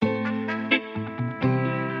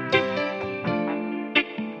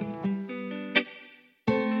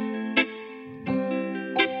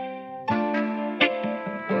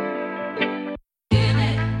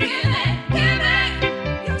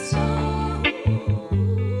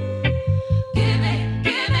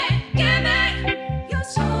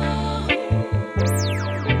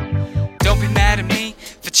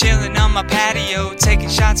my patio, taking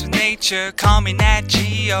shots with nature. Call me Nat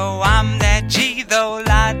Geo, I'm that G though.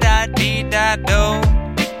 La da dee da do.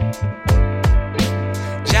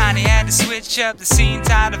 Johnny had to switch up the scene,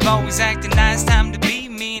 tired of always acting nice, time to be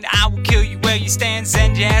mean. I will kill you where you stand,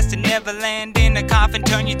 send your ass to Neverland in a coffin,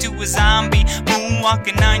 turn you to a zombie,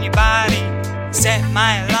 moonwalking on your body. Set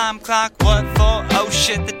my alarm clock, what for? Oh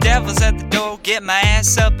shit, the devil's at the door. Get my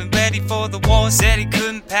ass up and ready for the war. Said he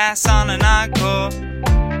couldn't pass on an encore.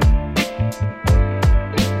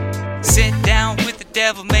 Sit down with the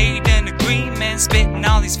devil, made an agreement, spitting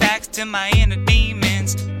all these facts to my inner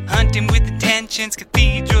demons. Hunting with intentions,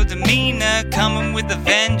 cathedral demeanor, coming with a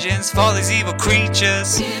vengeance for these evil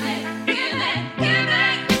creatures. Gimme, gimme,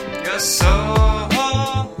 gimme Your soul.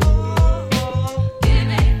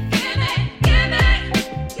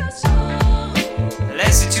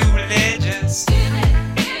 Unless you're too religious. Gimme,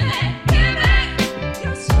 gimme, gimme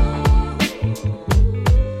your soul.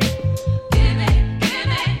 Gimme,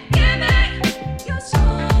 gimme, gimme your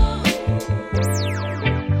soul.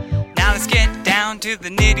 Now let's get down to the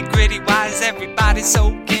nitty gritty. Why is everybody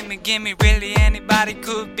so gimme, gimme? Really anybody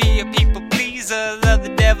could be a people pleaser. Love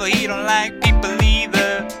the devil, he don't like people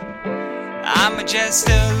either. I'm a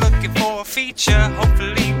jester looking for a feature.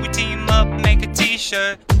 Hopefully we team up, make a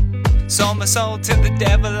t-shirt. Sold my soul to the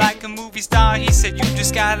devil like a movie star. He said you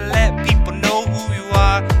just gotta let people know who you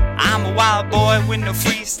are. I'm a wild boy with no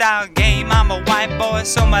freestyle game. I'm a white boy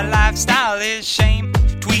so my lifestyle is shame.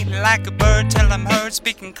 Tweeting like a bird till I'm heard,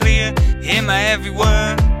 speaking clear. Hear my every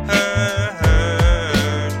word.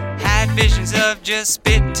 Had visions of just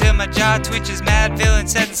spitting till my jaw twitches. Mad villain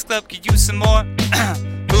said this club could use some more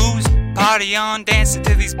booze. Party on, dancing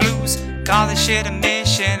to these blues. Call this shit a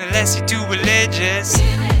mission unless you're too religious.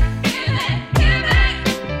 Gimme,